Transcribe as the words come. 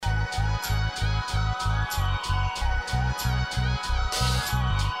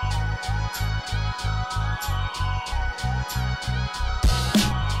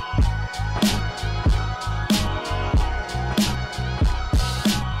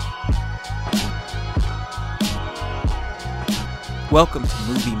Welcome to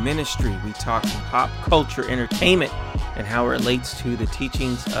Movie Ministry. We talk pop culture entertainment and how it relates to the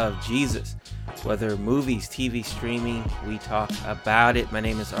teachings of Jesus. Whether movies, TV, streaming, we talk about it. My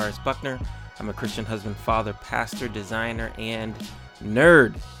name is R.S. Buckner. I'm a Christian husband, father, pastor, designer, and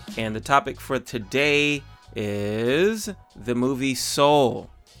nerd. And the topic for today is the movie Soul.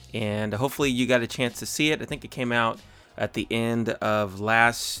 And hopefully you got a chance to see it. I think it came out at the end of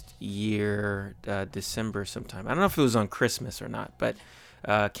last year, December sometime. I don't know if it was on Christmas or not, but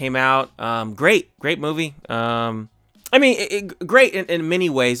came out. Great movie. Great in many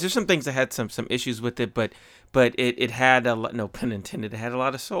ways. There's some things that had some issues with it, but it had a lot, no pun intended, it had a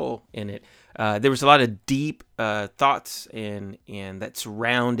lot of soul in it. There was a lot of deep thoughts and that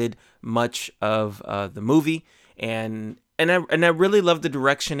surrounded much of the movie, and I really loved the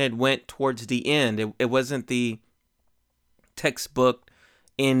direction it went towards the end. It wasn't the textbook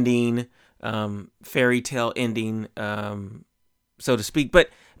ending, fairy tale ending, so to speak. But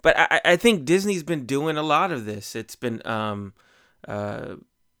I think Disney's been doing a lot of this. It's been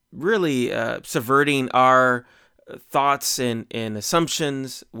really subverting our thoughts and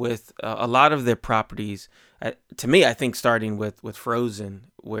assumptions with a lot of their properties. To me, I think starting with Frozen,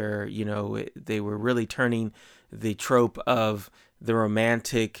 where they were really turning the trope of the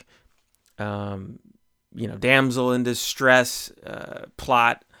romantic damsel in distress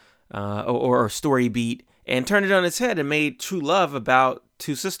plot or story beat, and turned it on its head and made true love about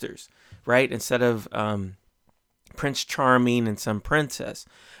two sisters, right? Instead of Prince Charming and some princess.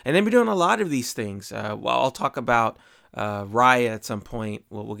 And they've been doing a lot of these things. I'll talk about Raya at some point.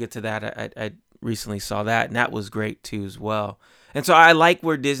 We'll get to that. I recently saw that, and that was great too as well. And so I like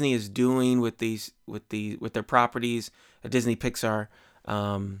where Disney is doing with their properties, Disney Pixar.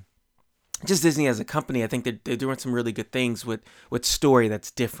 Just Disney as a company, I think they're doing some really good things with story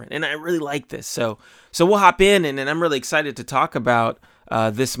that's different, and I really like this. So we'll hop in, and I'm really excited to talk about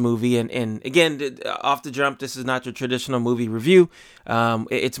this movie. And again, off the jump, this is not your traditional movie review.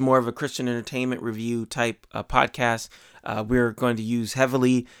 It's more of a Christian entertainment review type podcast. We're going to use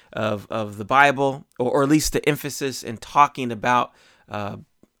heavily of the Bible, or at least the emphasis in talking about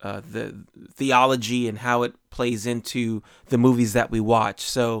the theology and how it plays into the movies that we watch.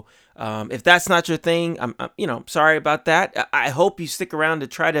 So if that's not your thing, I'm sorry about that. I hope you stick around to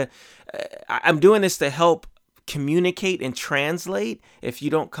try to. I'm doing this to help communicate and translate if you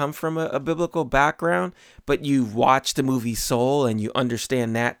don't come from a biblical background, but you've watched the movie Soul and you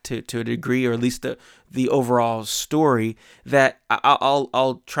understand that to a degree, or at least the overall story. That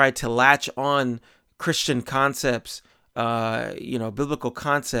I'll try to latch on Christian concepts, biblical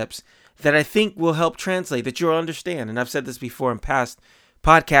concepts that I think will help translate, that you'll understand. And I've said this before in past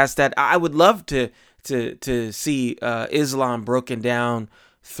podcasts, that I would love to see Islam broken down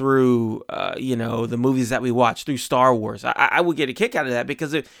through the movies that we watch, through Star Wars. I would get a kick out of that,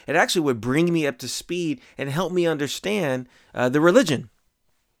 because it actually would bring me up to speed and help me understand the religion.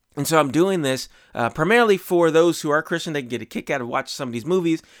 And so I'm doing this primarily for those who are Christian. They can get a kick out of watching some of these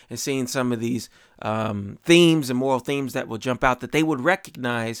movies and seeing some of these themes and moral themes that will jump out that they would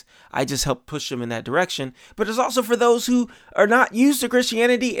recognize. I just help push them in that direction. But it's also for those who are not used to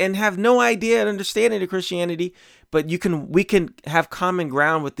Christianity and have no idea and understanding of Christianity. But we can have common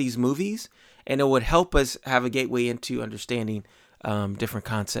ground with these movies, and it would help us have a gateway into understanding different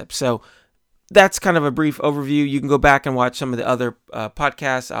concepts. So that's kind of a brief overview. You can go back and watch some of the other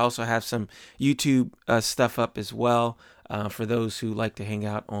podcasts. I also have some YouTube stuff up as well for those who like to hang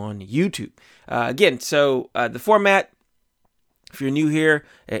out on YouTube. The format, if you're new here,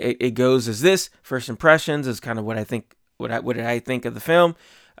 it goes as this. First impressions is kind of what I think, what I think of the film.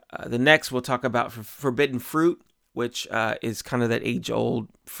 The next, we'll talk about forbidden fruit, which is kind of that age-old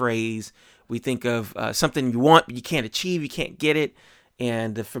phrase. We think of something you want, but you can't achieve, you can't get it.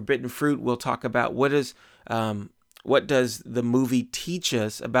 And the forbidden fruit, we'll talk about what does the movie teach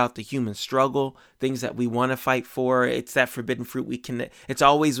us about the human struggle, things that we want to fight for. It's that forbidden fruit it's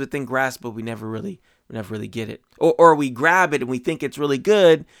always within grasp, but we never really get it. Or we grab it and we think it's really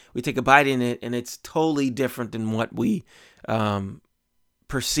good. We take a bite in it and it's totally different than what we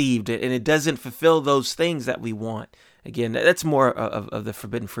perceived it, and it doesn't fulfill those things that we want. Again, that's more of the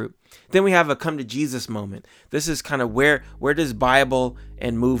forbidden fruit. Then we have a come to Jesus moment. This is kind of where does Bible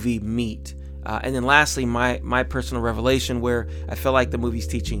and movie meet? And then lastly, my personal revelation, where I feel like the movie's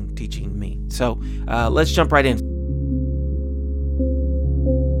teaching me. So let's jump right in.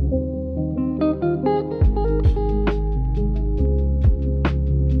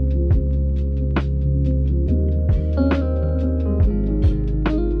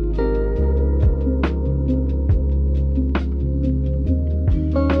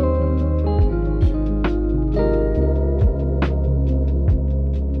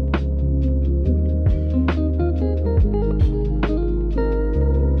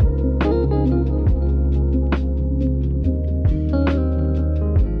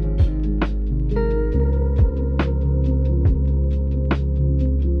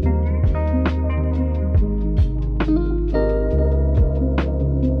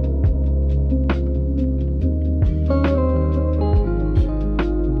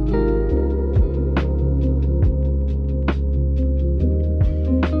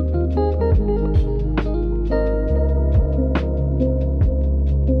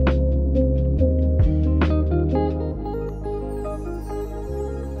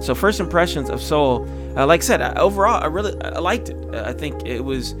 So first impressions of Soul, like I said, overall, I liked it. I think it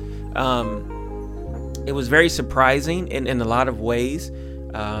was very surprising in a lot of ways.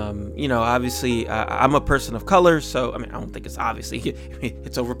 Obviously, I'm a person of color, so I don't think it's obviously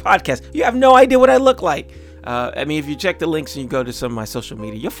it's over podcast. You have no idea what I look like. If you check the links and you go to some of my social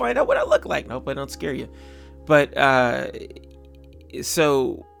media, you'll find out what I look like. Nope, I don't scare you. But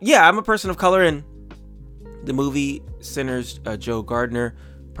so yeah, I'm a person of color, and the movie centers Joe Gardner,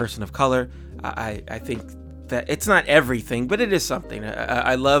 person of color. I think that it's not everything, but it is something.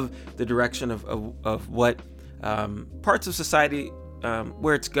 I love the direction of what parts of society,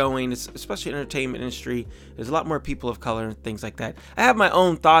 where it's going, especially entertainment industry. There's a lot more people of color and things like that. I have my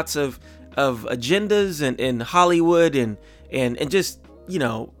own thoughts of agendas in Hollywood and just,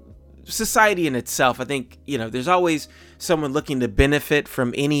 society in itself. I think, there's always someone looking to benefit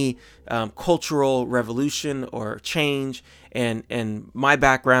from any cultural revolution or change. And my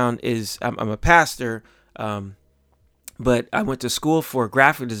background is I'm a pastor, but I went to school for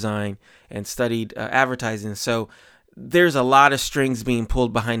graphic design and studied advertising. So there's a lot of strings being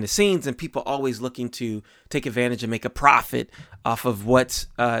pulled behind the scenes, and people always looking to take advantage and make a profit off of what's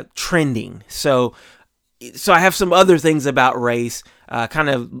trending. So I have some other things about race kind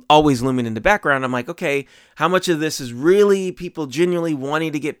of always looming in the background. I'm like, okay, how much of this is really people genuinely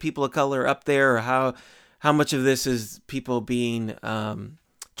wanting to get people of color up there, or how much of this is people being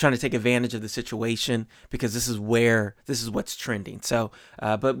trying to take advantage of the situation because this is what's trending. So,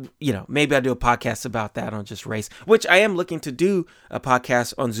 but maybe I'll do a podcast about that on just race, which I am looking to do a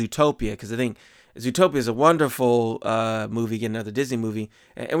podcast on Zootopia, because I think Zootopia is a wonderful movie, again, another Disney movie.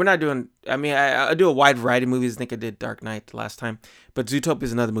 And we're not doing, I do a wide variety of movies. I think I did Dark Knight last time, but Zootopia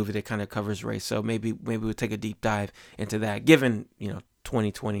is another movie that kind of covers race. So maybe we'll take a deep dive into that, given,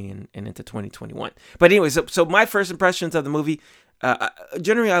 2020 and into 2021. But anyways, so my first impressions of the movie,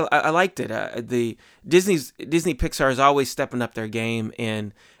 generally, I liked it. The Disney Pixar is always stepping up their game,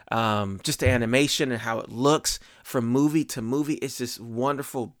 and just the animation and how it looks from movie to movie, it's just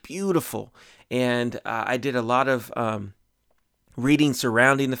wonderful, beautiful. And I did a lot of reading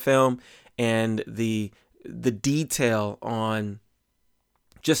surrounding the film, and the detail on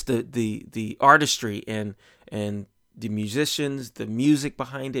just the artistry and the musicians, the music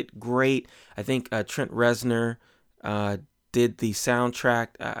behind it, great. I think Trent Reznor did the soundtrack,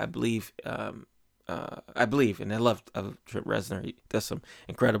 I believe, and I love Trent Reznor. He does some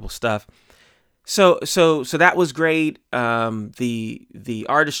incredible stuff. So that was great. The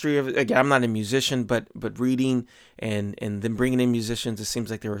artistry of it, again, I'm not a musician, but reading and then bringing in musicians, it seems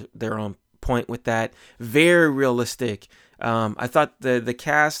like they're on point with that. Very realistic. I thought the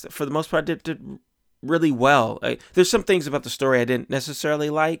cast, for the most part, did really well. There's some things about the story I didn't necessarily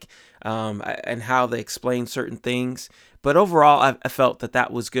like, and how they explain certain things. But overall, I felt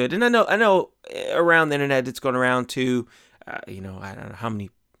that was good. And I know around the internet, it's going around to, I don't know how many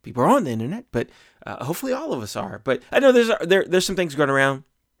people are on the internet, but hopefully all of us are. But I know there's some things going around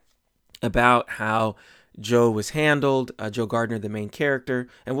about how Joe was handled, Joe Gardner, the main character,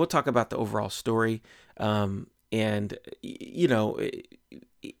 and we'll talk about the overall story. This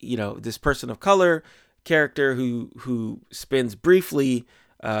person of color character who spends briefly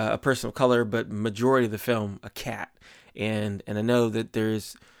a person of color, but majority of the film a cat. And I know that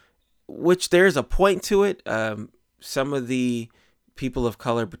there's a point to it. Some of the people of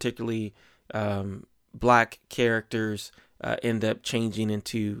color, particularly black characters, end up changing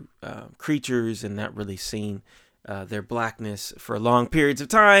into creatures and not really seeing their blackness for long periods of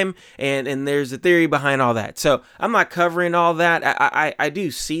time. And there's a theory behind all that. So I'm not covering all that. I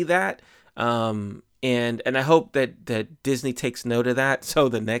do see that. And I hope that Disney takes note of that. So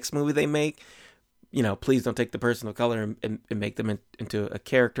the next movie they make, please don't take the person of color and make them into a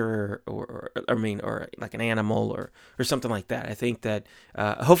character or like an animal or something like that. I think that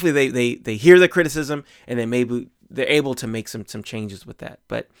hopefully they hear the criticism, and then maybe they're able to make some changes with that.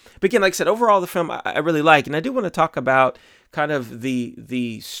 But again, like I said, overall the film I really like, and I do want to talk about kind of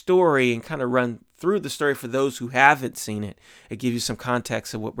the story and kind of run through the story for those who haven't seen it. It gives you some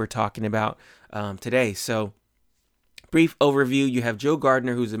context of what we're talking about today. So, brief overview: you have Joe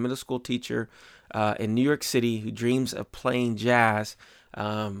Gardner, who's a middle school teacher in New York City, who dreams of playing jazz.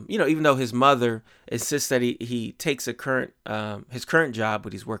 Even though his mother insists that he takes his current job,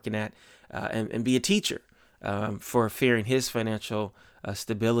 what he's working at, and be a teacher, for fearing his financial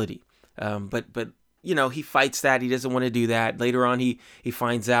stability. But he fights that. He doesn't want to do that. Later on, he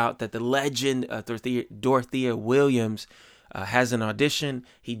finds out that the legend Dorothea Williams has an audition.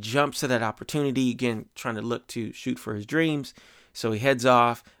 He jumps at that opportunity, again, trying to shoot for his dreams. So he heads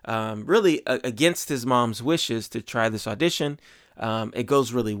off, really against his mom's wishes, to try this audition. It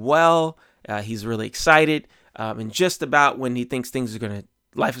goes really well. He's really excited. And just about when he thinks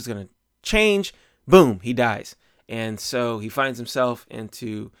life is going to change, boom, he dies. And so he finds himself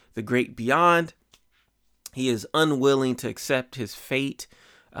into the great beyond. He is unwilling to accept his fate,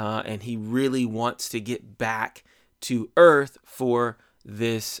 and he really wants to get back to Earth for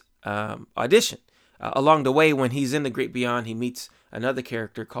this audition. Along the way, when he's in the great beyond, he meets another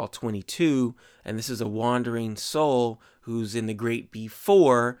character called 22, and this is a wandering soul who's in the great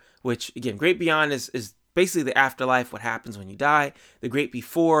before, which, again, great beyond is basically the afterlife, what happens when you die. The great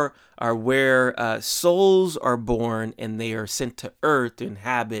before are where souls are born, and they are sent to Earth to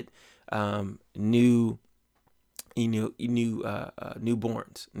inhabit newborn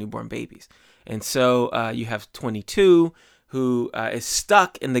babies. And so you have 22, who is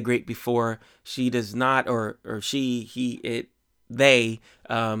stuck in the great before. She does not, or she, he, it, they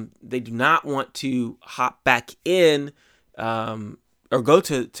do not want to hop back in or go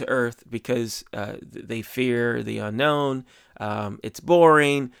to Earth because they fear the unknown. It's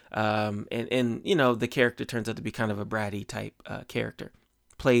boring, and the character turns out to be kind of a bratty type character,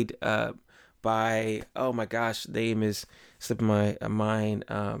 played by, oh my gosh, the name is slipping my mind.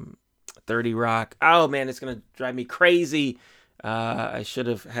 30 Rock. Oh man, it's gonna drive me crazy. I should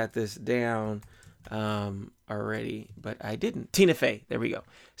have had this down already, but I didn't. Tina Fey. There we go.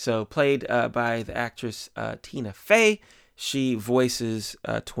 So played by the actress Tina Fey. She voices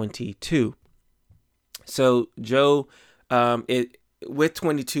 22. So Joe, with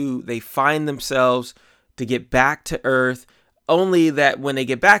 22, they find themselves to get back to Earth. Only that when they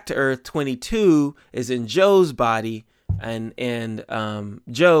get back to Earth, 22 is in Joe's body, and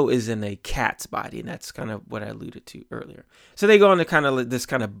Joe is in a cat's body, and that's kind of what I alluded to earlier. So they go into kind of this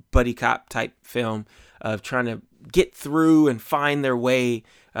kind of buddy cop type film of trying to get through and find their way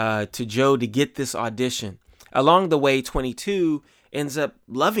to Joe to get this audition. Along the way, 22 ends up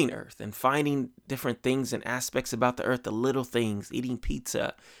loving Earth and finding different things and aspects about the Earth, the little things, eating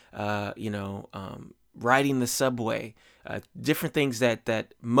pizza, riding the subway, different things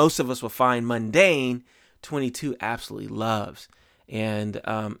that most of us will find mundane. 22 absolutely loves, and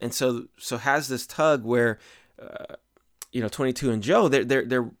so has this tug where 22 and Joe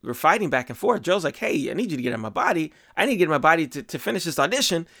they're fighting back and forth. Joe's like, hey, I need you to get out of my body. I need to get in my body to finish this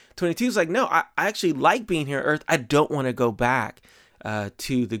audition. 22's like, no, I actually like being here on Earth. I don't want to go back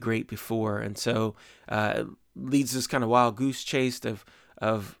to the great before. And so leads this kind of wild goose chase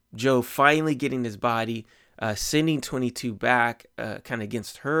of Joe finally getting his body, sending 22 back kind of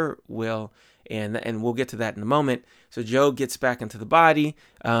against her will. And we'll get to that in a moment. So Joe gets back into the body.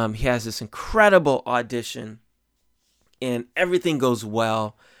 He has this incredible audition, and everything goes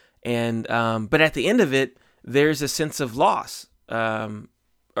well. And but at the end of it, there's a sense of loss, or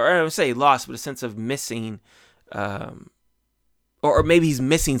I would say loss, but a sense of missing, or maybe he's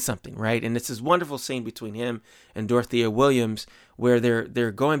missing something, right? And it's this wonderful scene between him and Dorothea Williams where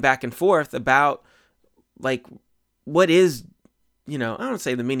they're going back and forth about like what is. I don't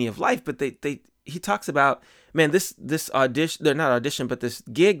say the meaning of life, but he talks about, man, this audition, they're not audition, but this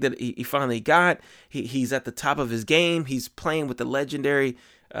gig that he finally got, he's at the top of his game. He's playing with the legendary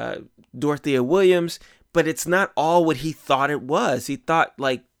Dorothea Williams, but it's not all what he thought it was. He thought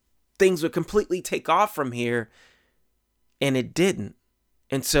like things would completely take off from here, and it didn't.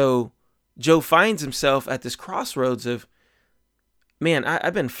 And so Joe finds himself at this crossroads of, man,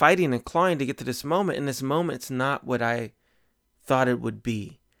 I've been fighting and clawing to get to this moment, and this moment's not what I thought it would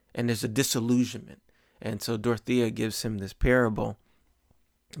be, and there's a disillusionment. And so Dorothea gives him this parable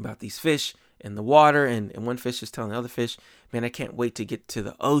about these fish in the water, and one fish is telling the other fish, man, I can't wait to get to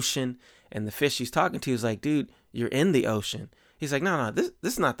the ocean. And the fish he's talking to is like, dude, you're in the ocean. He's like, no, this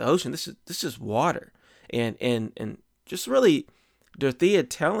is not the ocean. This is just water. And just really Dorothea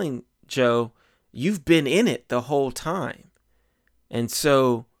telling Joe, you've been in it the whole time. And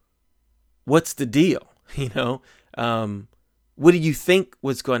so what's the deal? What do you think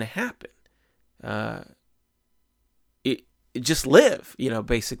was going to happen? It just live,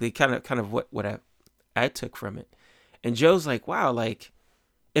 basically kind of what I took from it. And Joe's like, wow, like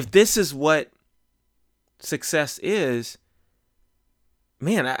if this is what success is,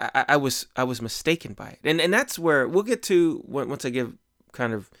 man, I was mistaken by it. And that's where we'll get to once I give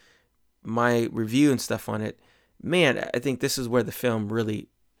kind of my review and stuff on it. Man, I think this is where the film really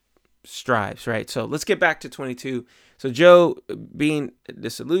strives, right? So let's get back to 22. So Joe, being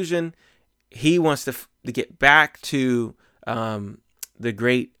disillusioned, he wants to get back to the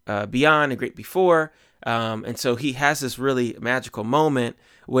great beyond, the great before, and so he has this really magical moment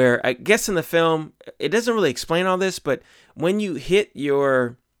where I guess in the film it doesn't really explain all this, but when you hit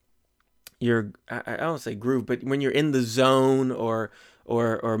your I don't say groove, but when you're in the zone or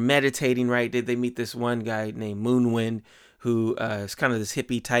meditating, right? They meet this one guy named Moonwind who is kind of this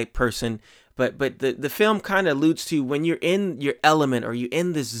hippie type person. But the film kind of alludes to when you're in your element or you're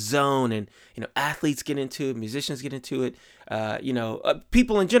in this zone, and athletes get into it, musicians get into it,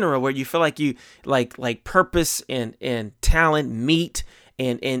 people in general, where you feel like you like purpose and talent meet,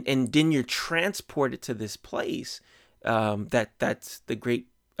 and then you're transported to this place. That's the great.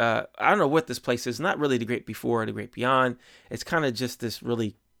 I don't know what this place is. Not really the great before or the great beyond. It's kind of just this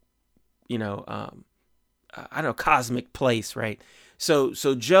really, I don't know, cosmic place, right? So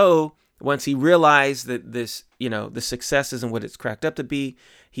Joe, once he realized that this, the success isn't what it's cracked up to be,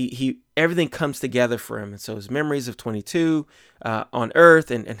 he everything comes together for him. And so his memories of 22 on Earth,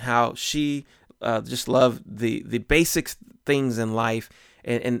 and how she just loved the basic things in life.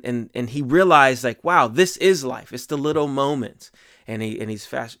 And he realized, like, wow, this is life. It's the little moments. And he's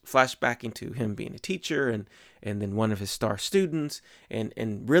flashbacking to him being a teacher, and then one of his star students,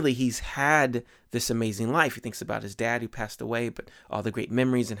 and really he's had this amazing life. He thinks about his dad who passed away, but all the great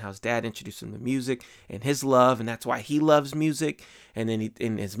memories and how his dad introduced him to music and his love, and that's why he loves music. And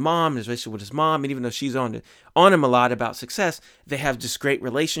then his mom, his relationship with his mom, and even though she's on him a lot about success, they have this great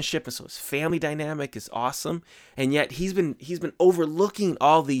relationship, and so his family dynamic is awesome. And yet he's been overlooking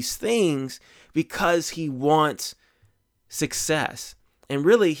all these things because he wants success. And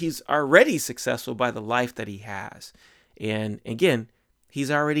really, he's already successful by the life that he has. And again,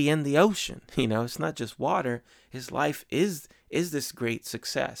 he's already in the ocean. It's not just water. His life is this great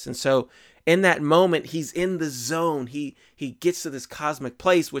success. And so in that moment, he's in the zone. He gets to this cosmic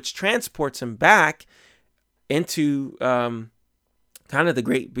place, which transports him back into kind of the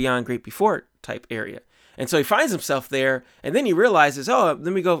great beyond, great before type area. And so he finds himself there, and then he realizes, let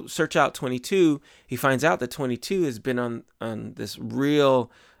me go search out 22. He finds out that 22 has been on this real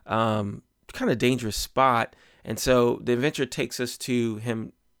kind of dangerous spot. And so the adventure takes us to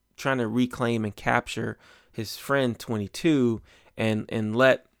him trying to reclaim and capture his friend 22, and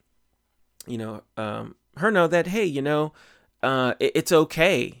let her know that, hey, it's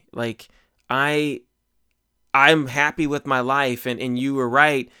okay. Like, I'm happy with my life, and you were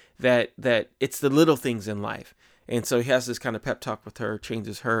right that it's the little things in life. And so he has this kind of pep talk with her,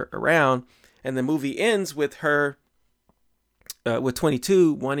 changes her around, and the movie ends with her with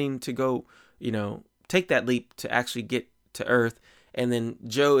 22 wanting to go, take that leap to actually get to Earth. And then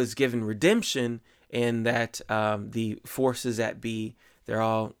Joe is given redemption in that the forces that be, they're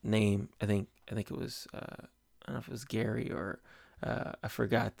all named, I think it was I don't know if it was Gary or I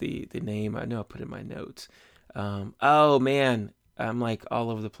forgot the name. I know I put it in my notes. Oh man, I'm like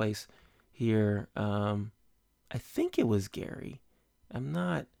all over the place here. I think it was Gary. I'm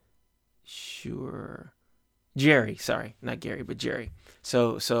not sure. Jerry, sorry, not Gary, but Jerry.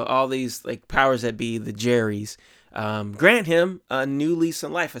 So all these like powers that be, the Jerrys, grant him a new lease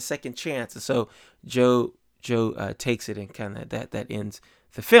on life, a second chance. And so Joe takes it, and kind of that ends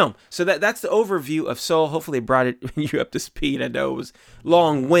the film. So that's the overview of Soul. Hopefully it brought you up to speed. I know it was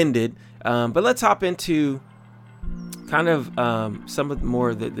long-winded, but let's hop into kind of some of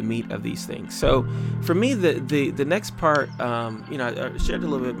more the meat of these things. So for me, the next part, I shared a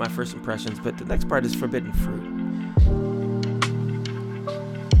little bit my first impressions, but the next part is Forbidden Fruit.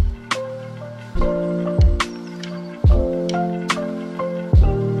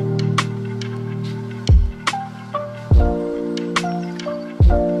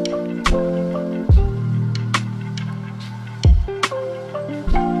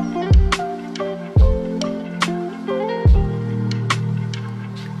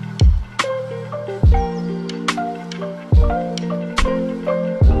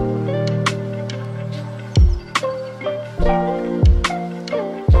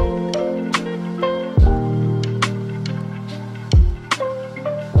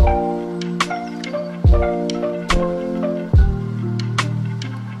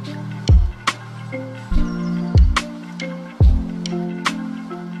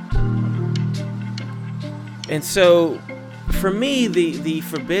 And so, for me, the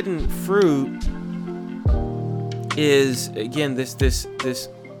forbidden fruit is, again, this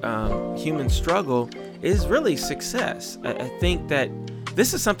human struggle is really success. I think that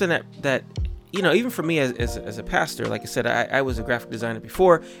this is something that even for me as a pastor, like I said, I was a graphic designer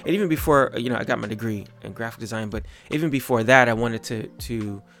before, and even before I got my degree in graphic design, but even before that, I wanted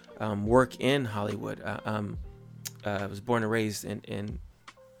to work in Hollywood. I was born and raised in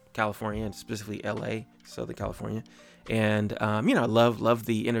California, and specifically LA, Southern California. And, I love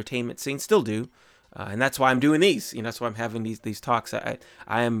the entertainment scene, still do. And that's why I'm doing these, that's why I'm having these talks. I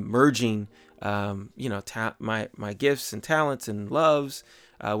am merging, my gifts and talents and loves,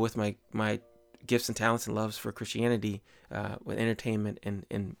 with my gifts and talents and loves for Christianity, with entertainment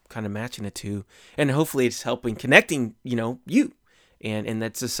and kind of matching the two. And hopefully it's helping connecting, you. And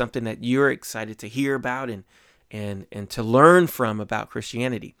that's just something that you're excited to hear about and to learn from about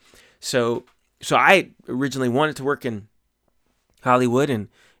Christianity. So I originally wanted to work in Hollywood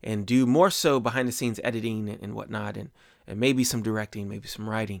and do more so behind the scenes editing and whatnot, and maybe some directing, maybe some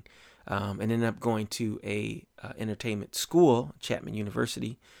writing, and ended up going to a entertainment school, Chapman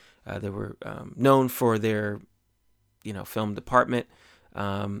University. They were known for their, film department.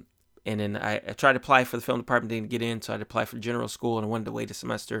 And then I tried to apply for the film department, didn't get in, so I had to apply for general school, and I wanted to wait a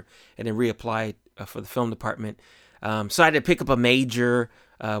semester and then reapply for the film department. So I had to pick up a major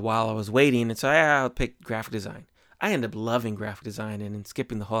while I was waiting, and so I'll pick graphic design. I ended up loving graphic design and then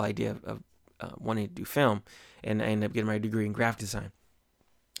skipping the whole idea of wanting to do film, and I ended up getting my degree in graphic design.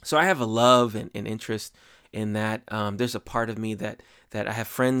 So I have a love and interest in that. There's a part of me that I have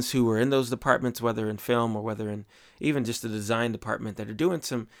friends who are in those departments, whether in film or whether in even just the design department, that are doing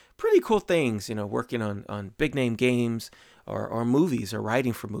some pretty cool things, working on big name games or movies or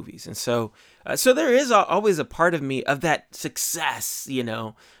writing for movies. And so there is always a part of me of that success,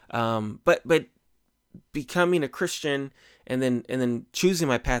 but becoming a Christian and then choosing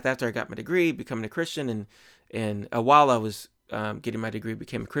my path after I got my degree, becoming a Christian, and while I was getting my degree,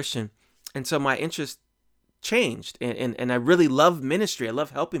 became a Christian. And so my interest changed, and I really love ministry. I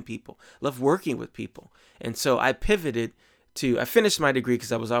love helping people, love working with people. And so I pivoted I finished my degree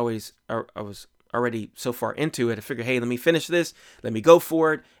because I was already so far into it. I figured, hey, let me finish this, let me go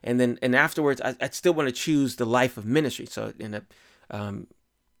for it, and afterwards I still want to choose the life of ministry. So I ended up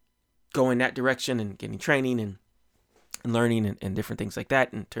going that direction and getting training and learning and different things like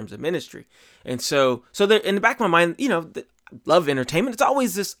that in terms of ministry. And so there, in the back of my mind, love entertainment. It's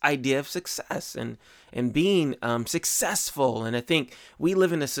always this idea of success and being successful. And I think we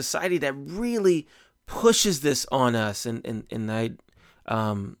live in a society that really pushes this on us. And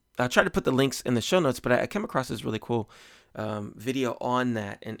I'll try to put the links in the show notes, but I came across this really cool video on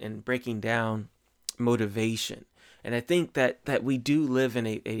that and breaking down motivation. And I think that we do live in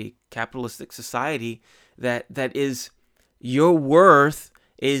a capitalistic society that is, your worth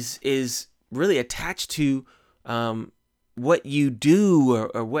is really attached to what you do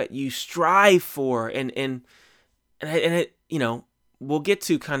or what you strive for, and it, we'll get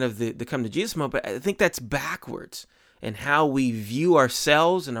to kind of the come to Jesus moment, but I think that's backwards in how we view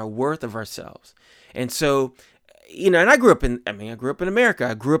ourselves and our worth of ourselves. And so, and I grew up in America.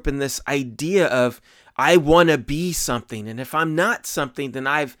 I grew up in this idea of, I want to be something, and if I'm not something, then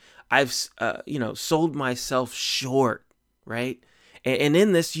I've sold myself short, right? And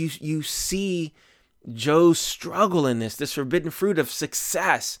in this, you see Joe's struggle in this forbidden fruit of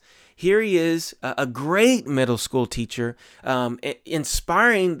success. Here he is, a great middle school teacher,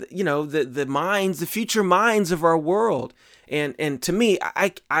 inspiring, the future minds of our world. And to me,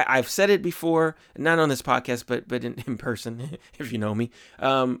 I've said it before, not on this podcast, but in person, if you know me.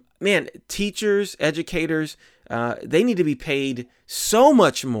 Man, teachers, educators, they need to be paid so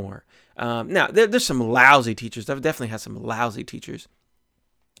much more. Now, there's some lousy teachers. I've definitely had some lousy teachers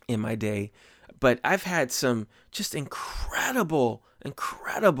in my day. But I've had some just incredible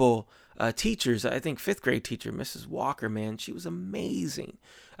teachers. I think 5th grade teacher, Mrs. Walker, man, she was amazing.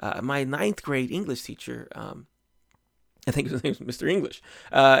 My 9th grade English teacher, I think his name was Mr. English.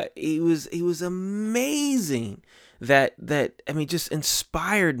 He was amazing. That just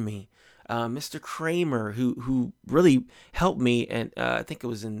inspired me. Mr. Kramer, who really helped me, and I think it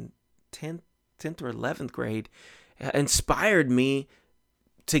was in 10th or 11th grade, inspired me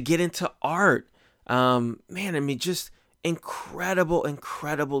to get into art. Just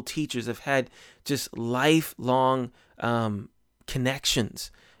incredible teachers. I've had just lifelong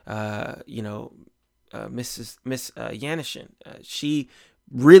connections. Miss Yanishin, she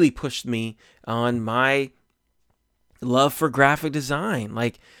really pushed me on my love for graphic design.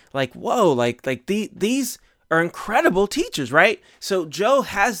 These are incredible teachers, right? So Joe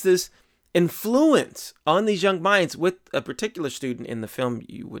has this influence on these young minds with a particular student in the film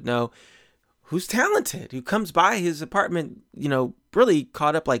you would know, who's talented, who comes by his apartment, really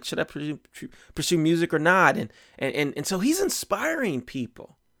caught up, like, should I pursue music or not? And so he's inspiring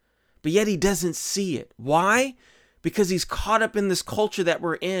people, but yet he doesn't see it. Why? Because he's caught up in this culture that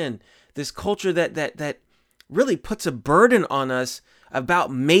we're in, this culture that really puts a burden on us about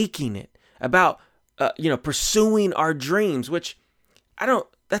making it, about, pursuing our dreams, which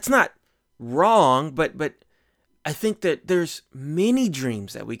that's not wrong, but I think that there's many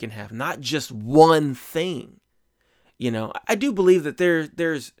dreams that we can have, not just one thing. I do believe that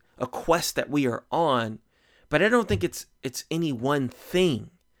there's a quest that we are on, But I don't think it's any one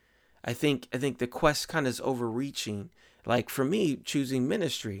thing. I think the quest kind of is overreaching. Like for me, choosing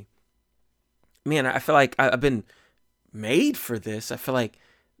ministry, man, I feel like I've been made for this. I feel like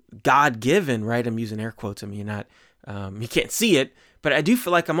God given, right? I'm using air quotes. I mean, you're not, you can't see it, but I do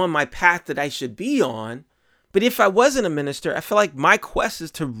feel like I'm on my path that I should be on. But if I wasn't a minister, I feel like my quest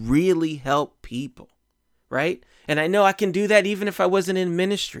is to really help people, right? And I know I can do that even if I wasn't in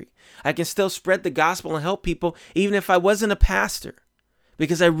ministry. I can still spread the gospel and help people even if I wasn't a pastor,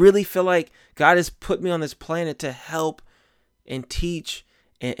 because I really feel like God has put me on this planet to help and teach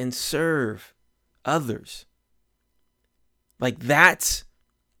and serve others. Like that's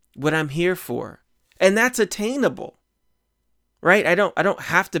what I'm here for. And that's attainable, right? I don't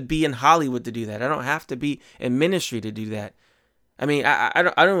have to be in Hollywood to do that. I don't have to be in ministry to do that. I mean, I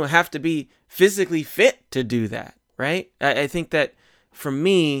don't have to be physically fit to do that, right? I think that for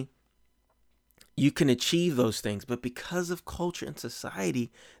me, you can achieve those things, but because of culture and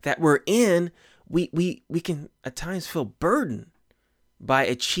society that we're in, we can at times feel burdened by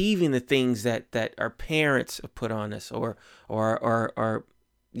achieving the things that our parents have put on us, or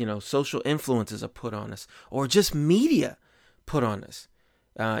social influences are put on us, or just media put on us.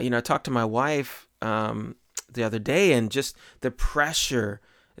 I talked to my wife the other day, and just the pressure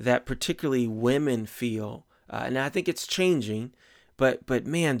that particularly women feel, and I think it's changing, but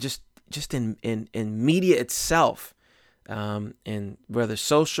man, just in media itself, and whether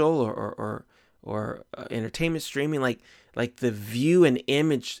social or entertainment streaming, like the view and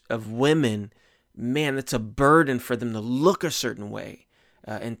image of women, man, it's a burden for them to look a certain way,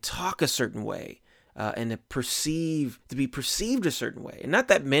 and talk a certain way, and to be perceived a certain way. And not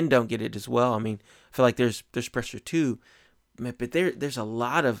that men don't get it as well. I mean, I feel like there's pressure too, but there's a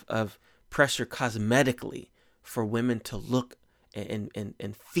lot of pressure cosmetically for women to look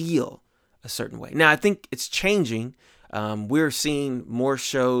and feel a certain way. Now, I think it's changing. We're seeing more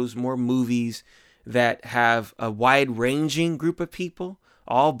shows, more movies that have a wide-ranging group of people,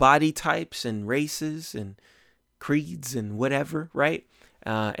 all body types and races and creeds and whatever, right?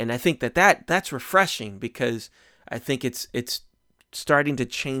 And I think that's refreshing, because I think it's starting to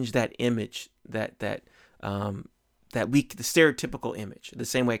change that image, the stereotypical image, the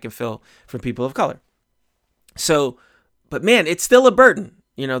same way it can feel from people of color. So, but man, it's still a burden,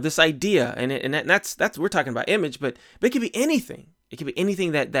 this idea, and that's we're talking about image, but it could be anything. It could be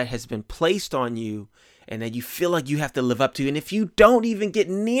anything that has been placed on you and that you feel like you have to live up to. And if you don't even get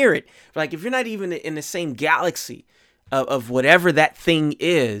near it, like if you're not even in the same galaxy of whatever that thing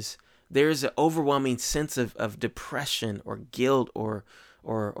is, there's an overwhelming sense of depression or guilt or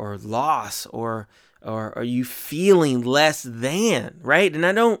loss or are you feeling less than, right?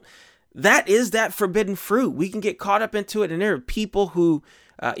 And that is that forbidden fruit. We can get caught up into it. And there are people who,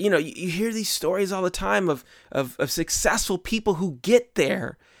 you hear these stories all the time of successful people who get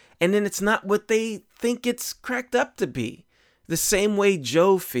there, and then it's not what they think it's cracked up to be. The same way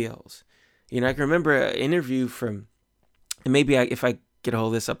Joe feels. I can remember an interview from, and maybe if I get a hold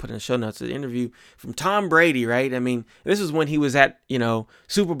of this, I'll put in the show notes, an interview from Tom Brady, right? I mean, this is when he was at,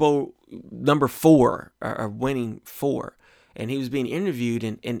 Super Bowl number 4, or winning 4. And he was being interviewed,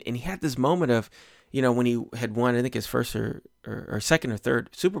 and he had this moment of, when he had won, I think his first or second or third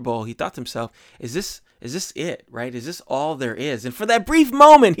Super Bowl, he thought to himself, is this it, right? Is this all there is? And for that brief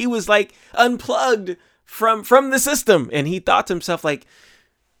moment, he was like unplugged from the system. And he thought to himself, like,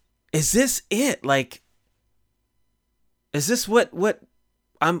 is this it? Like, is this what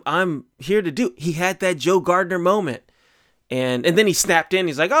I'm here to do? He had that Joe Gardner moment. And then he snapped in.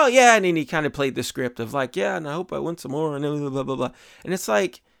 He's like, oh, yeah. And then he kind of played the script of like, yeah, and I hope I win some more. And blah, blah, blah, blah. And it's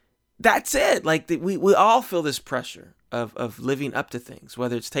like, that's it. Like we all feel this pressure of living up to things,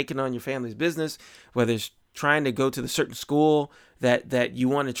 whether it's taking on your family's business, whether it's trying to go to the certain school that you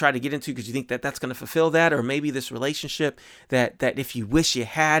want to try to get into because you think that's going to fulfill that, or maybe this relationship that if you wish you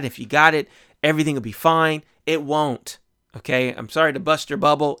had, if you got it, everything will be fine. It won't. Okay? I'm sorry to bust your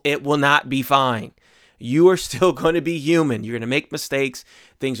bubble. It will not be fine. You are still going to be human. You're going to make mistakes.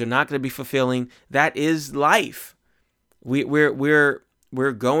 Things are not going to be fulfilling. That is life.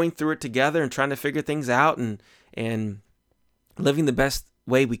 We're going through it together and trying to figure things out and living the best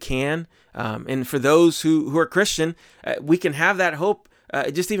way we can. And for those who are Christian, we can have that hope.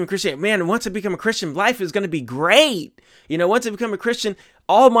 Just even Christian, man, once I become a Christian, life is going to be great. Once I become a Christian,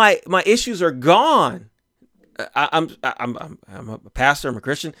 all my issues are gone. I'm a pastor. I'm a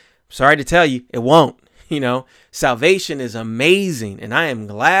Christian. Sorry to tell you, it won't. Salvation is amazing, and I am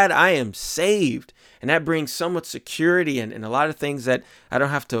glad I am saved. And that brings so much security and a lot of things that I don't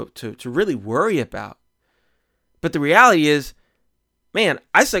have to really worry about. But the reality is, man,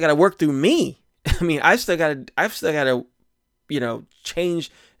 I still got to work through me. I mean, I've still got to,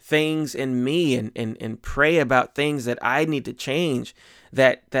 change things in me and pray about things that I need to change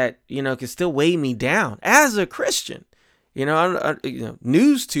that can still weigh me down as a Christian.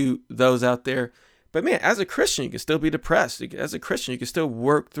 News to those out there. But man, as a Christian, you can still be depressed. As a Christian, you can still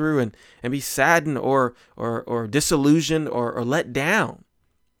work through and be saddened or disillusioned or let down,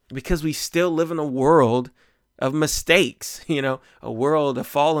 because we still live in a world of mistakes, a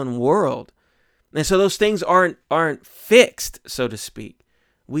fallen world. And so those things aren't fixed, so to speak.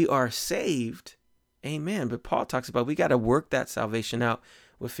 We are saved. Amen. But Paul talks about we got to work that salvation out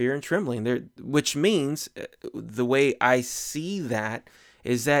with fear and trembling, which means the way I see that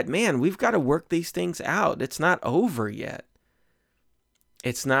is that, man, we've got to work these things out. It's not over yet.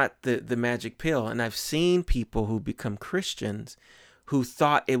 It's not the magic pill. And I've seen people who become Christians who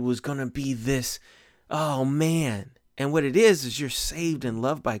thought it was going to be this, oh man. And what it is you're saved and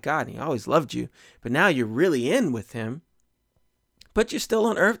loved by God. And he always loved you, but now you're really in with him. But you're still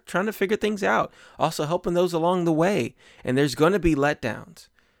on earth trying to figure things out. Also helping those along the way. And there's going to be letdowns.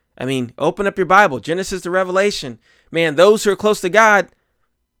 I mean, open up your Bible, Genesis to Revelation. Man, those who are close to God,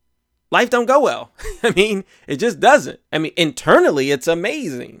 life don't go well. I mean, it just doesn't. I mean, internally, it's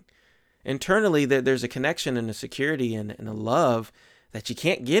amazing. Internally, there's a connection and a security and a love that you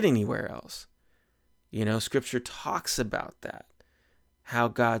can't get anywhere else. Scripture talks about that, how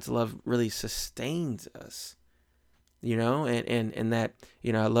God's love really sustains us, and that,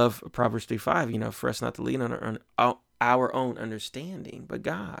 I love Proverbs 3:5, for us not to lean on our own understanding, but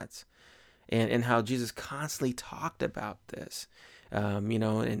God's, and how Jesus constantly talked about this.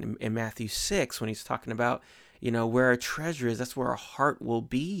 In Matthew 6, when he's talking about, where our treasure is, that's where our heart will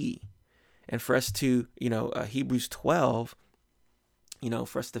be. And for us to, Hebrews 12,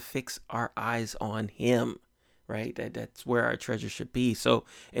 for us to fix our eyes on him, right? That's where our treasure should be. So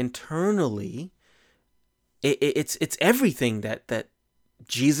internally, it's everything that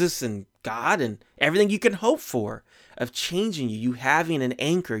Jesus and God and everything you can hope for of changing you having an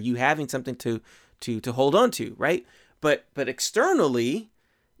anchor, you having something to hold on to, right? But externally,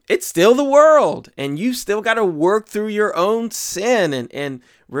 it's still the world, and you still got to work through your own sin and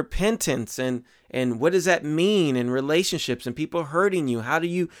repentance and what does that mean in relationships and people hurting you? How do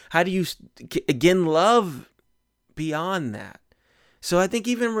you again love beyond that? So I think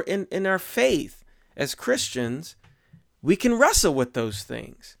even in our faith as Christians, we can wrestle with those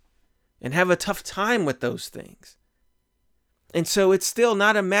things and have a tough time with those things. And so it's still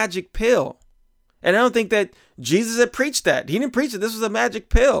not a magic pill. And I don't think that Jesus had preached that. He didn't preach that this was a magic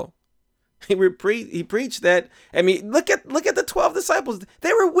pill. He preached that. I mean, look at the 12 disciples.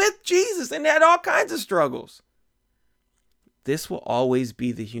 They were with Jesus and they had all kinds of struggles. This will always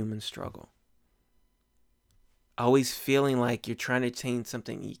be the human struggle. Always feeling like you're trying to attain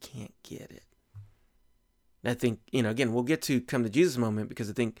something and you can't get it. And I think, again, we'll get to come to Jesus moment, because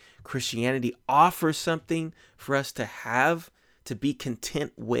I think Christianity offers something for us to have, to be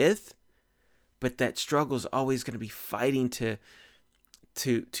content with. But that struggle is always going to be fighting to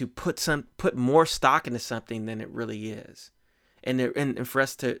put more stock into something than it really is, and for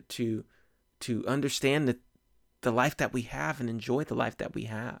us to understand the life that we have and enjoy the life that we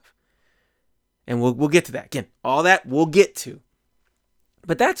have. And we'll get to that again. All that we'll get to,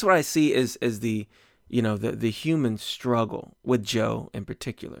 but that's what I see as the the human struggle with Joe in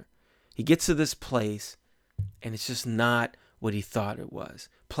particular. He gets to this place, and it's just not what he thought it was.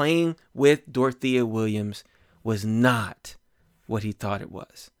 Playing with Dorothea Williams was not what he thought it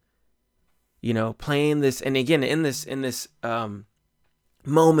was. Playing this, and again in this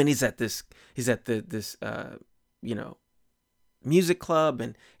moment, he's at this music club,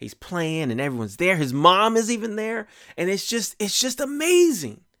 and he's playing, and everyone's there. His mom is even there, and it's just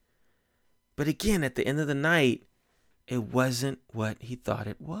amazing. But again, at the end of the night, it wasn't what he thought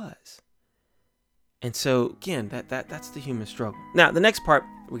it was. And so again, that's the human struggle. Now, the next part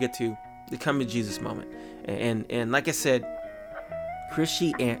we get to the come to Jesus moment, and like I said,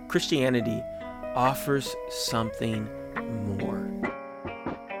 Christianity offers something more.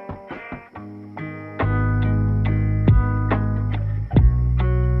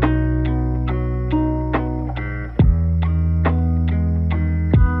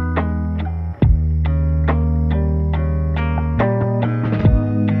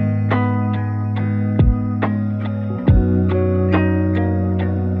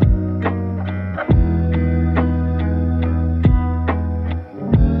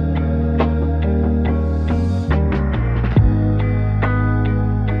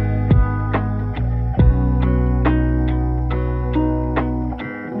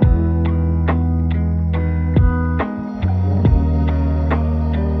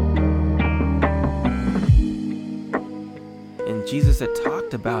 had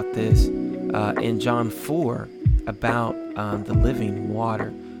talked about this in John 4 about the living water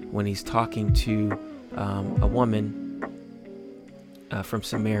when he's talking to a woman from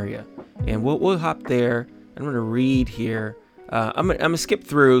Samaria. And we'll hop there. I'm going to read here. I'm going to skip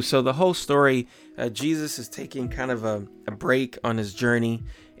through. So the whole story, Jesus is taking kind of a break on his journey,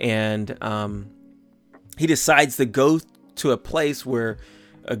 and he decides to go to a place where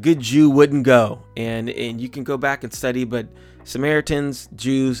a good Jew wouldn't go. And you can go back and study, but Samaritans,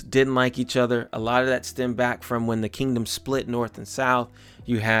 Jews didn't like each other. A lot of that stemmed back from when the kingdom split north and south.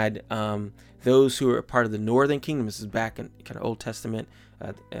 You had those who were part of the northern kingdom. This is back in kind of Old Testament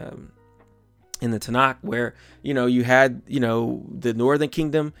in the Tanakh, where, you had, the northern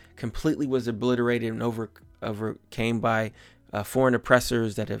kingdom completely was obliterated and overcame by foreign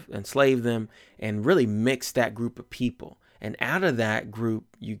oppressors that have enslaved them and really mixed that group of people. And out of that group,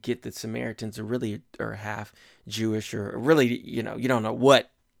 you get the Samaritans are half Jewish, or really, you don't know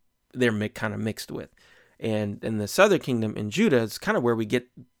what they're kind of mixed with. And in the southern kingdom in Judah, it's kind of where we get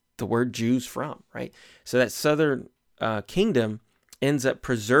the word Jews from, right? So that southern kingdom ends up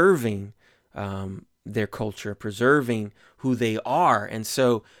preserving their culture, preserving who they are. And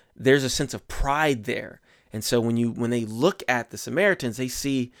so there's a sense of pride there. And so when they look at the Samaritans, they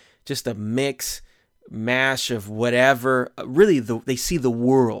see just a mash of whatever. Really, they see the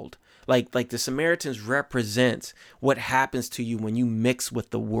world. Like the Samaritans represents what happens to you when you mix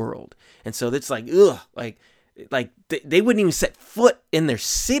with the world. And so it's like, ugh, like they wouldn't even set foot in their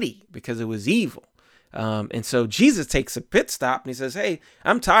city because it was evil. And so Jesus takes a pit stop and he says, hey,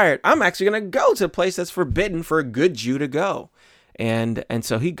 I'm tired. I'm actually going to go to a place that's forbidden for a good Jew to go. And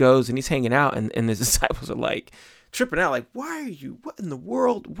so he goes and he's hanging out, and his disciples are like tripping out, like, what in the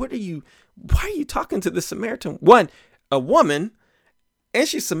world? Why are you talking to the Samaritan? A woman, and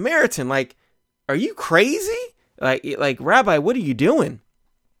she's Samaritan. Like, are you crazy? Like, Rabbi, what are you doing?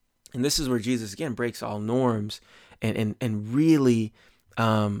 And this is where Jesus again breaks all norms and really,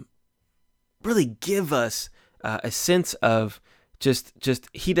 really give us a sense of just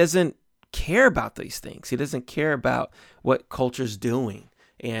he doesn't care about these things. He doesn't care about what culture's doing,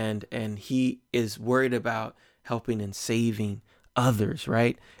 and he is worried about helping and saving others,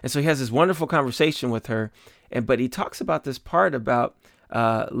 right? And so he has this wonderful conversation with her, but he talks about this part about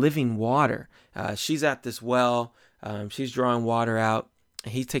living water. She's at this well, she's drawing water out,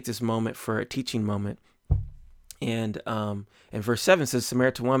 and he takes this moment for a teaching moment. And verse 7 says,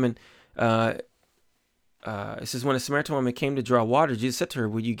 Samaritan woman, it says, when a Samaritan woman came to draw water, Jesus said to her,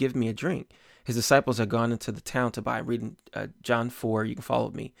 will you give me a drink? His disciples had gone into the town to buy. I'm reading John 4. You can follow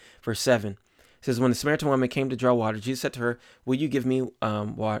me. Verse 7 says, when the Samaritan woman came to draw water, Jesus said to her, will you give me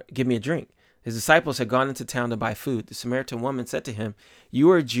water? Give me a drink? His disciples had gone into town to buy food. The Samaritan woman said to him, you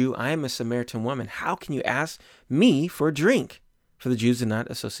are a Jew. I am a Samaritan woman. How can you ask me for a drink? For the Jews did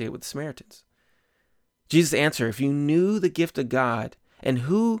not associate with the Samaritans. Jesus answered, if you knew the gift of God and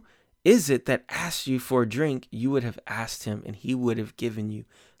who is it that asks you for a drink, you would have asked him, and he would have given you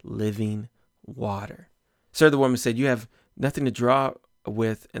living water. Sir, the woman said, you have nothing to draw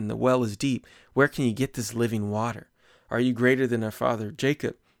with, and the well is deep. Where can you get this living water? Are you greater than our father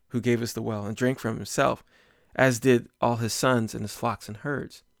Jacob, who gave us the well and drank from himself, as did all his sons and his flocks and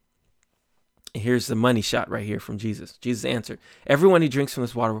herds? And here's the money shot right here from Jesus. Jesus answered, everyone who drinks from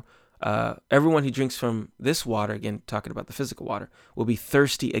this water, again, talking about the physical water, will be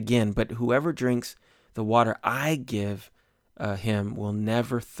thirsty again. But whoever drinks the water I give him will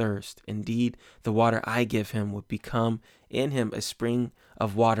never thirst. Indeed, the water I give him will become in him a spring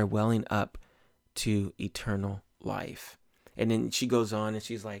of water welling up to eternal life. And then she goes on and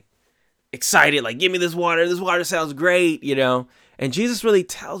she's like excited, like, give me this water. This water sounds great, And Jesus really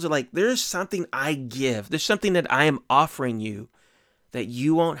tells her, like, there's something I give. There's something that I am offering you that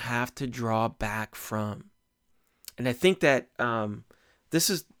you won't have to draw back from. And I think that this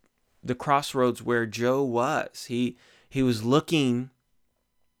is the crossroads where Joe was. He was looking,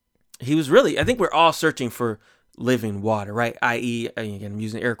 I think we're all searching for living water, right? I.e., again, I'm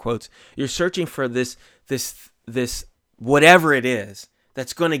using air quotes. You're searching for this whatever it is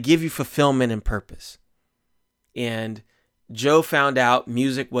that's going to give you fulfillment and purpose. And Joe found out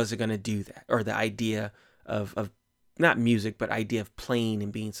music wasn't going to do that, or the idea of not music, but idea of playing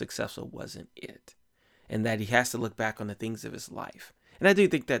and being successful wasn't it. And that he has to look back on the things of his life. And I do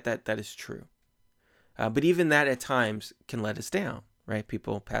think that is true. But even that at times can let us down, right?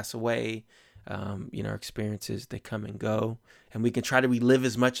 People pass away, our experiences, they come and go. And we can try to relive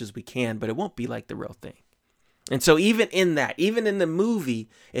as much as we can, but it won't be like the real thing. And so even in the movie,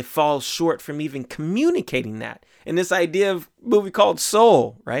 it falls short from even communicating that. And this idea of movie called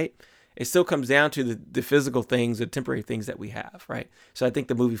Soul, right? It still comes down to the physical things, the temporary things that we have, right? So I think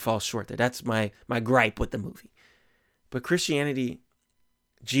the movie falls short there. That's my gripe with the movie. But Christianity,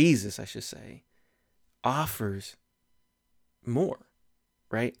 Jesus, I should say, offers more,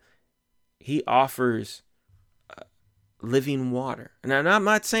 right? He offers living water. And I'm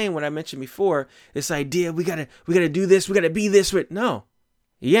not saying what I mentioned before, this idea we gotta do this, we gotta be this. No,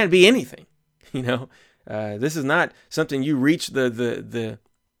 you can't be anything. This is not something you reach the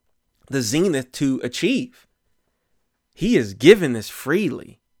zenith to achieve. He is given this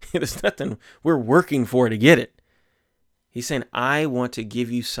freely. It is nothing we're working for to get it. He's saying, I want to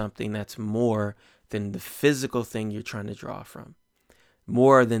give you something that's more than the physical thing you're trying to draw from,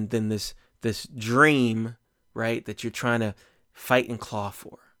 more than this dream, right, that you're trying to fight and claw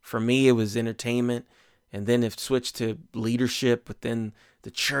for. For me, it was entertainment, and then it switched to leadership within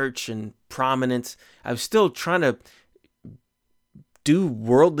the church and prominence. I was still trying to do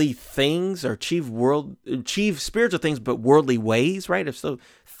worldly things or achieve spiritual things, but worldly ways, right? I'm still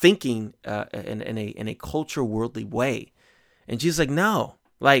thinking in a culture worldly way. And Jesus is like, no,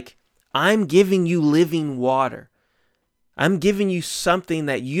 like, I'm giving you living water. I'm giving you something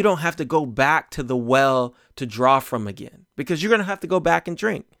that you don't have to go back to the well to draw from again, because you're going to have to go back and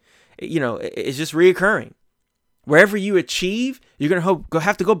drink. It's just reoccurring. Wherever you achieve, you're going to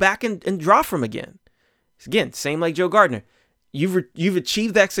have to go back and draw from again. Again, same like Joe Gardner. You've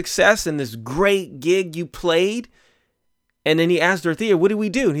achieved that success in this great gig you played. And then he asked Dorothea, what do we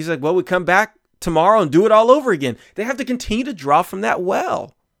do? And he's like, well, we come back tomorrow and do it all over again. They have to continue to draw from that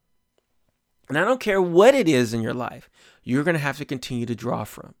well. And I don't care what it is in your life, you're going to have to continue to draw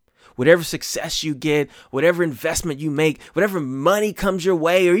from. Whatever success you get, whatever investment you make, whatever money comes your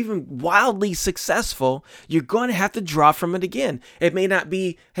way, or even wildly successful, you're going to have to draw from it again. It may not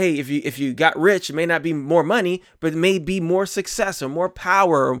be, hey, if you got rich, it may not be more money, but it may be more success or more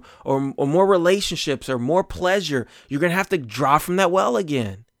power or more relationships or more pleasure. You're going to have to draw from that well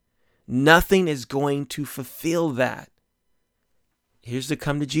again. Nothing is going to fulfill that. Here's the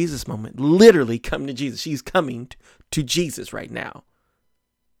come to Jesus moment. Literally come to Jesus. She's coming to Jesus right now.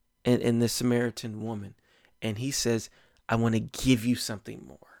 And this Samaritan woman. And he says, I want to give you something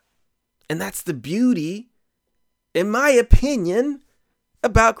more. And that's the beauty, in my opinion,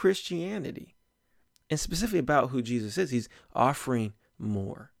 about Christianity. And specifically about who Jesus is. He's offering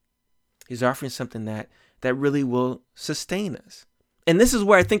more. He's offering something that really will sustain us. And this is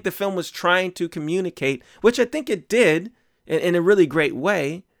where I think the film was trying to communicate, which I think it did in a really great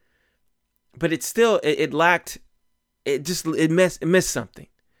way. But it lacked, it missed something.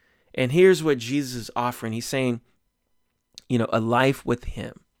 And here's what Jesus is offering. He's saying, a life with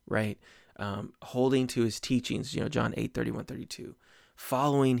him, right? Holding to his teachings, John 8:31-32,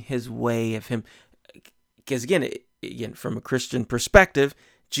 following his way of him. Because again, from a Christian perspective,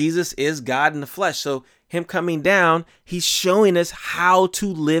 Jesus is God in the flesh. So him coming down, he's showing us how to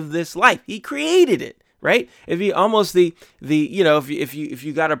live this life. He created it, right? If you almost if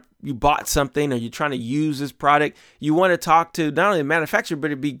you bought something or you're trying to use this product, you want to talk to not only the manufacturer, but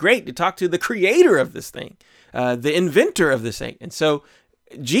it'd be great to talk to the creator of this thing, the inventor of this thing. And so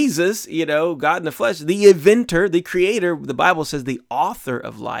Jesus, God in the flesh, the inventor, the creator, the Bible says the author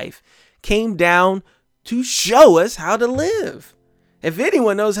of life, came down to show us how to live. If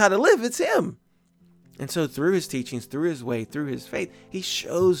anyone knows how to live, it's him. And so through his teachings, through his way, through his faith, he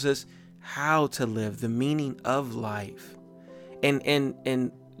shows us how to live, the meaning of life.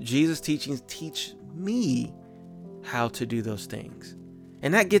 And Jesus' teachings teach me how to do those things.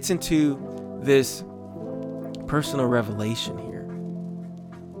 And that gets into this personal revelation here.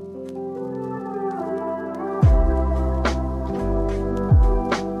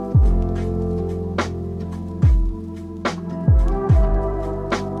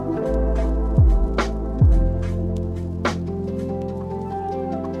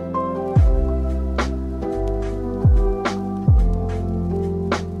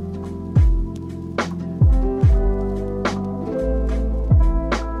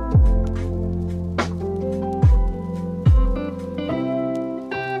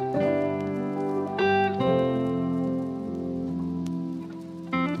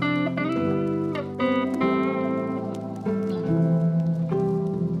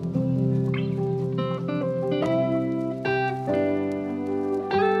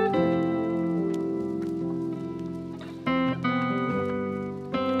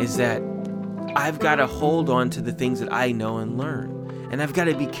 Is that I've got to hold on to the things that I know and learn. And I've got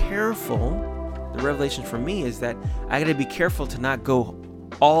to be careful. The revelation for me is that I got to be careful to not go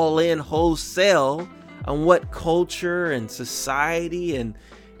all in wholesale on what culture and society and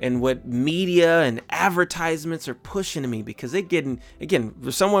and what media and advertisements are pushing to me, because they're getting, again,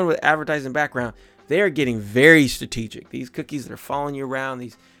 for someone with advertising background, they are getting very strategic. These cookies that are following you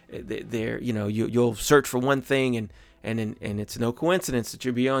around, they're, you'll search for one thing and it's no coincidence that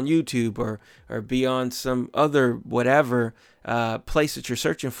you'll be on YouTube or be on some other whatever place that you're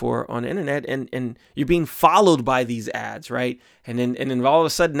searching for on the internet, and you're being followed by these ads, right? And then all of a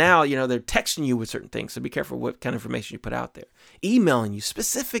sudden now, they're texting you with certain things. So be careful what kind of information you put out there, emailing you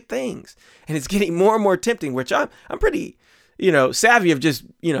specific things, and it's getting more and more tempting. Which I'm pretty, savvy of just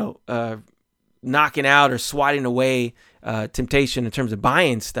knocking out or swatting away temptation in terms of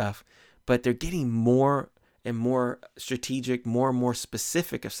buying stuff, but they're getting more and more strategic, more and more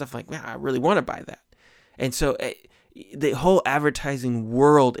specific of stuff like, man, I really want to buy that. And so the whole advertising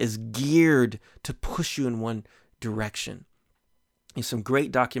world is geared to push you in one direction. There's some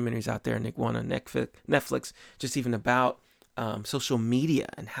great documentaries out there, Nick, one on Netflix, just even about social media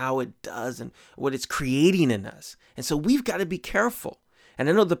and how it does and what it's creating in us. And so we've got to be careful. And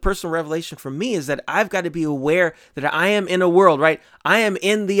I know the personal revelation for me is that I've got to be aware that I am in a world, right? I am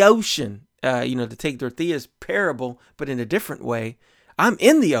in the ocean, to take Dorothea's parable, but in a different way. I'm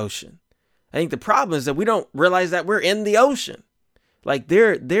in the ocean. I think the problem is that we don't realize that we're in the ocean. Like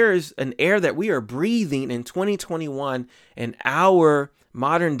there's an air that we are breathing in 2021 in our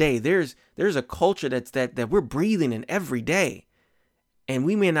modern day. There's a culture that we're breathing in every day, and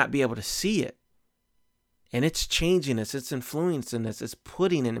we may not be able to see it. And it's changing us, it's influencing us, it's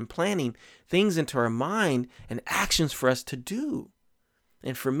putting and implanting things into our mind and actions for us to do.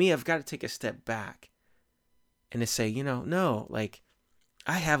 And for me, I've got to take a step back and to say, no, like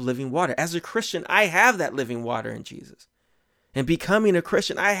I have living water. As a Christian, I have that living water in Jesus. And becoming a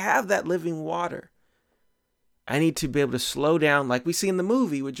Christian, I have that living water. I need to be able to slow down, like we see in the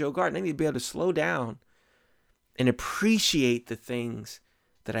movie with Joe Garden. I need to be able to slow down and appreciate the things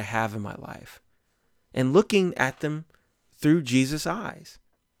that I have in my life, and looking at them through Jesus' eyes.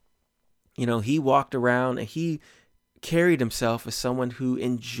 He walked around and he carried himself as someone who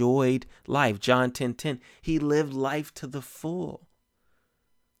enjoyed life. John 10:10, he lived life to the full.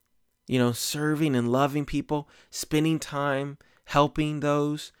 Serving and loving people, spending time helping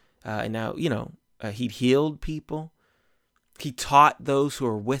those. And now, he healed people. He taught those who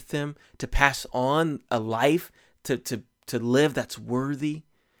are with him to pass on a life to live that's worthy.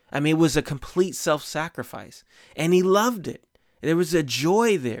 I mean, it was a complete self-sacrifice, and he loved it. There was a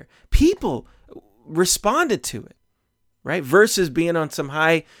joy there. People responded to it, right? Versus being on some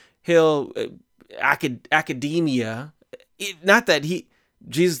high hill academia. Not that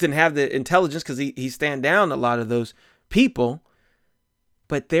Jesus didn't have the intelligence, because he stand down a lot of those people,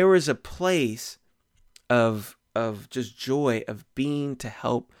 but there was a place of just joy of being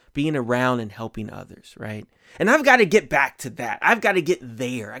around and helping others, right? And I've got to get back to that. I've got to get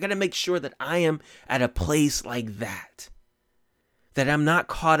there. I got to make sure that I am at a place like that I'm not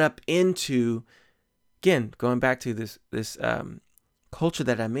caught up into, again, going back to this culture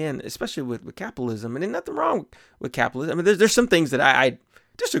that I'm in, especially with capitalism. And there's nothing wrong with capitalism. I mean, there's some things that I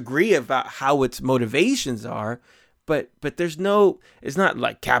disagree about how its motivations are, but it's not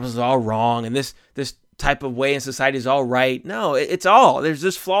like capitalism is all wrong and this type of way in society is all right. No, there's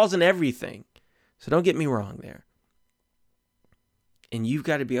just flaws in everything. So don't get me wrong there. And you've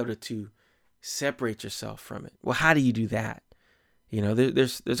got to be able to separate yourself from it. Well, how do you do that?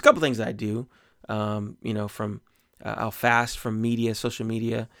 There's a couple things that I do. From I'll fast from social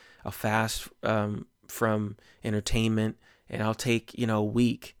media. I'll fast from entertainment, and I'll take a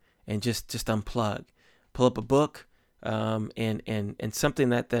week and just unplug, pull up a book, and something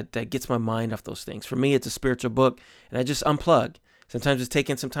that gets my mind off those things. For me, it's a spiritual book, and I just unplug. Sometimes it's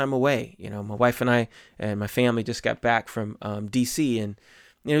taking some time away. My wife and I and my family just got back from DC, and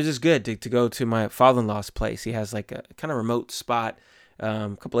it was just good to go to my father-in-law's place. He has like a kind of remote spot,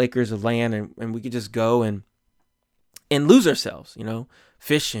 a couple acres of land, and we could just go and lose ourselves,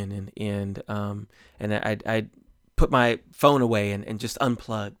 fishing and I put my phone away and just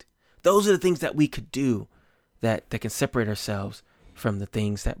unplugged. Those are the things that we could do that can separate ourselves from the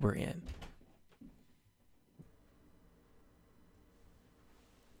things that we're in.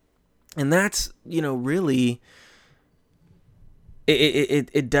 And that's, really,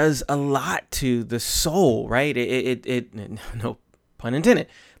 it does a lot to the soul, right? It no pun intended.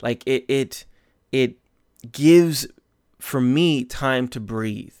 Like it gives, for me, time to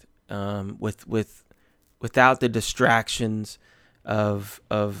breathe, without the distractions of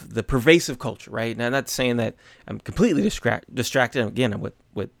the pervasive culture, right? Now, I'm not saying that I'm completely distracted again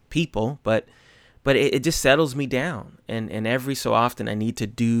with people, but it just settles me down, and every so often I need to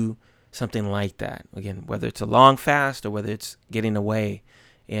do something like that. Again, whether it's a long fast or whether it's getting away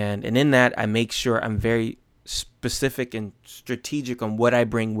And in that, I make sure I'm very specific and strategic on what I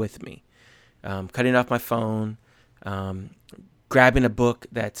bring with me. Cutting off my phone, grabbing a book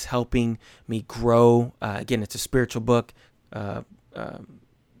that's helping me grow. Again, it's a spiritual book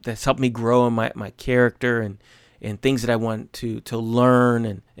that's helped me grow in my character and things that I want to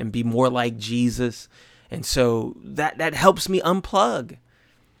learn and be more like Jesus. And so that helps me unplug.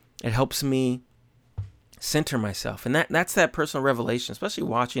 It helps me center myself. And that's that personal revelation, especially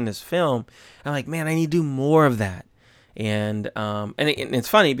watching this film. I'm like, man, I need to do more of that. And it's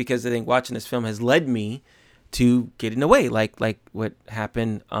funny because I think watching this film has led me to getting away, like what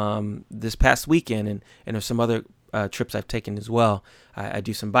happened this past weekend, and there's some other trips I've taken as well. I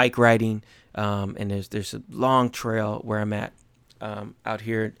do some bike riding, and there's a long trail where I'm at out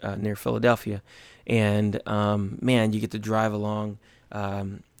here near Philadelphia, and man, you get to drive along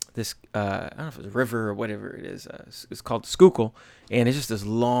this I don't know if it's a river or whatever it is. It's called Schuylkill, and it's just this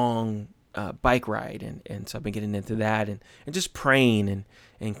long bike ride, and so I've been getting into that and just praying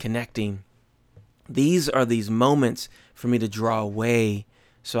and connecting. These are these moments for me to draw away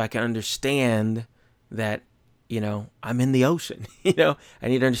so I can understand that, I'm in the ocean. I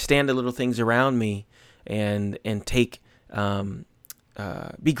need to understand the little things around me and take,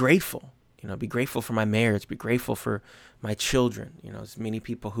 be grateful, be grateful for my marriage, be grateful for my children. There's many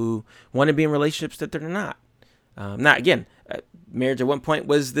people who want to be in relationships that they're not. Marriage at one point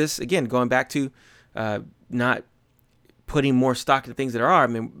was this, again, going back to not putting more stock in things that are. I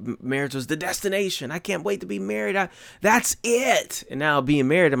mean, marriage was the destination. I can't wait to be married. That's it. And now being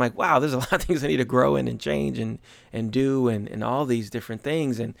married, I'm like, wow, there's a lot of things I need to grow in and change and do and all these different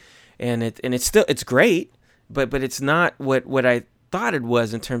things. And it's great, but it's not what I thought it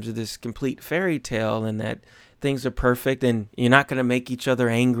was in terms of this complete fairy tale, and that things are perfect and you're not going to make each other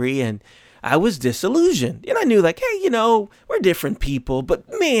angry. And I was disillusioned, and I knew, like, hey, we're different people, but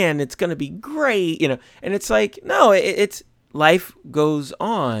man, it's going to be great, and it's like, no, it's life goes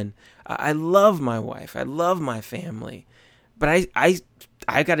on. I love my wife. I love my family, but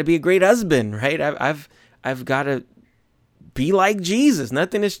I got to be a great husband, right? I've got to be like Jesus.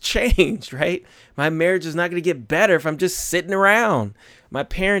 Nothing has changed, right? My marriage is not going to get better if I'm just sitting around. My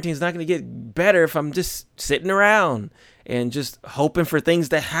parenting is not going to get better if I'm just sitting around and just hoping for things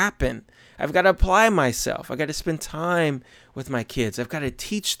to happen. I've got to apply myself. I've got to spend time with my kids. I've got to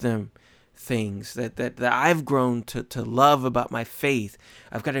teach them things that I've grown to love about my faith.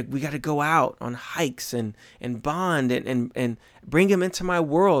 We got to go out on hikes and bond and bring them into my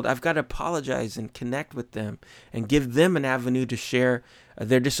world. I've got to apologize and connect with them and give them an avenue to share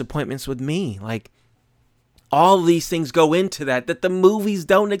their disappointments with me. Like, all these things go into that the movies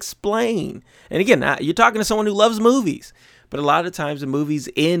don't explain. And again, you're talking to someone who loves movies. But a lot of times the movies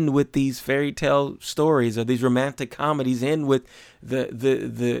end with these fairy tale stories, or these romantic comedies end with the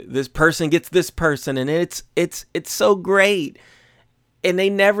this person gets this person, and it's so great. And they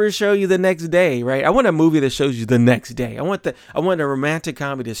never show you the next day, right? I want a movie that shows you the next day. I want a romantic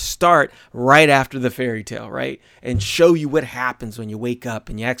comedy to start right after the fairy tale, right? And show you what happens when you wake up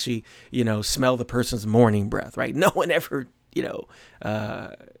and you actually, smell the person's morning breath, right? No one ever,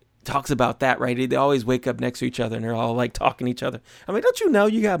 talks about that, right? They always wake up next to each other and they're all like talking to each other. I'm like, don't you know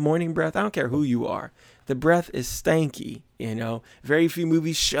you got morning breath? I don't care who you are. The breath is stanky, Very few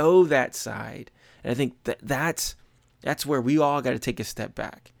movies show that side. And I think that's where we all got to take a step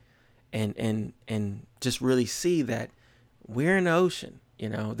back and just really see that we're in the ocean,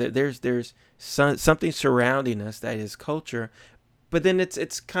 there's something surrounding us that is culture, but then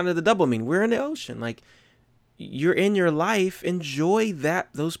it's kind of the double meaning. We're in the ocean. Like, you're in your life, enjoy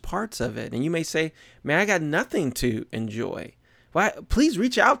those parts of it. And you may say, man, I got nothing to enjoy. Well, please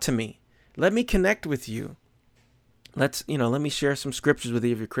reach out to me. Let me connect with you. Let me share some scriptures with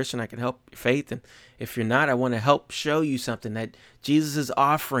you. If you're Christian, I can help your faith. And if you're not, I want to help show you something that Jesus is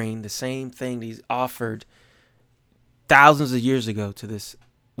offering, the same thing that he's offered thousands of years ago to this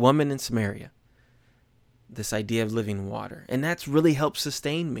woman in Samaria. This idea of living water. And that's really helped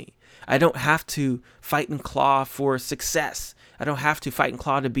sustain me. I don't have to fight and claw for success. I don't have to fight and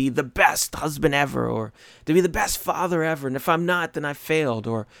claw to be the best husband ever, or to be the best father ever. And if I'm not, then I failed.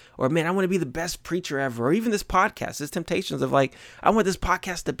 Or man, I want to be the best preacher ever. Or even this podcast, this temptations of like, I want this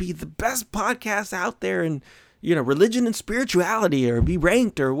podcast to be the best podcast out there in, religion and spirituality, or be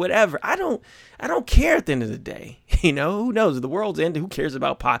ranked or whatever. I don't care at the end of the day. Who knows? The world's ended. Who cares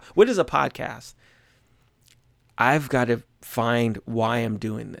about what is a podcast? I've got to find why I'm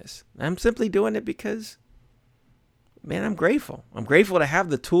doing this. I'm simply doing it because, man, I'm grateful. I'm grateful to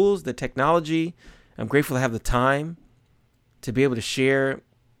have the tools, the technology. I'm grateful to have the time to be able to share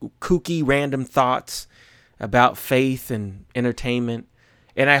kooky, random thoughts about faith and entertainment.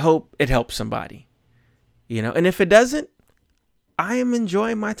 And I hope it helps somebody, and if it doesn't, I am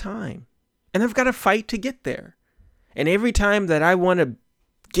enjoying my time, and I've got to fight to get there. And every time that I want to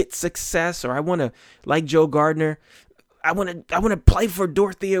get success, or I want to, like Joe Gardner, I want to play for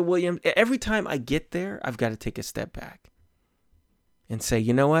Dorothea Williams. Every time I get there, I've got to take a step back and say,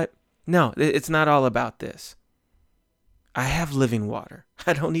 you know what? No, it's not all about this. I have living water.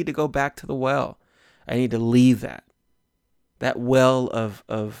 I don't need to go back to the well. I need to leave that well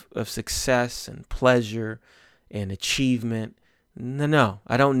of success and pleasure and achievement. No,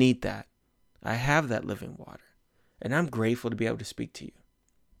 I don't need that. I have that living water, and I'm grateful to be able to speak to you.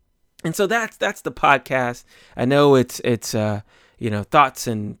 And so that's the podcast. I know it's thoughts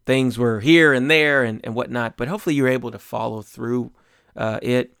and things were here and there and whatnot, but hopefully you're able to follow through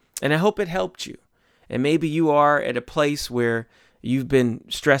it. And I hope it helped you. And maybe you are at a place where you've been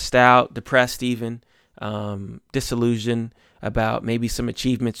stressed out, depressed even, disillusioned about maybe some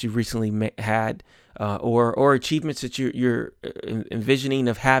achievements you've recently had, or achievements that you're envisioning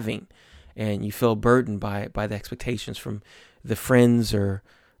of having, and you feel burdened by the expectations from the friends or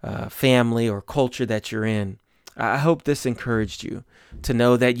family or culture that you're in. I hope this encouraged you to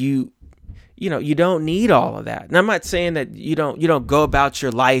know that you don't need all of that. And I'm not saying that you don't go about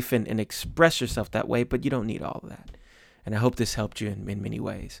your life and express yourself that way, but you don't need all of that. And I hope this helped you in many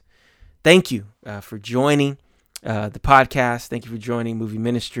ways. Thank you for joining the podcast. Thank you for joining Movie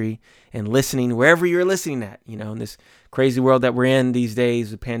Ministry and listening wherever you're listening at, in this crazy world that we're in these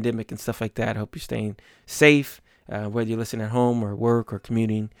days, the pandemic and stuff like that. I hope you're staying safe, whether you're listening at home or work or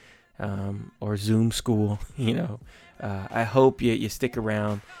commuting, or Zoom school, I hope you stick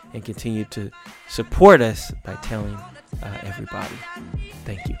around and continue to support us by telling everybody.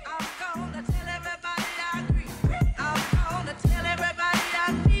 Thank you.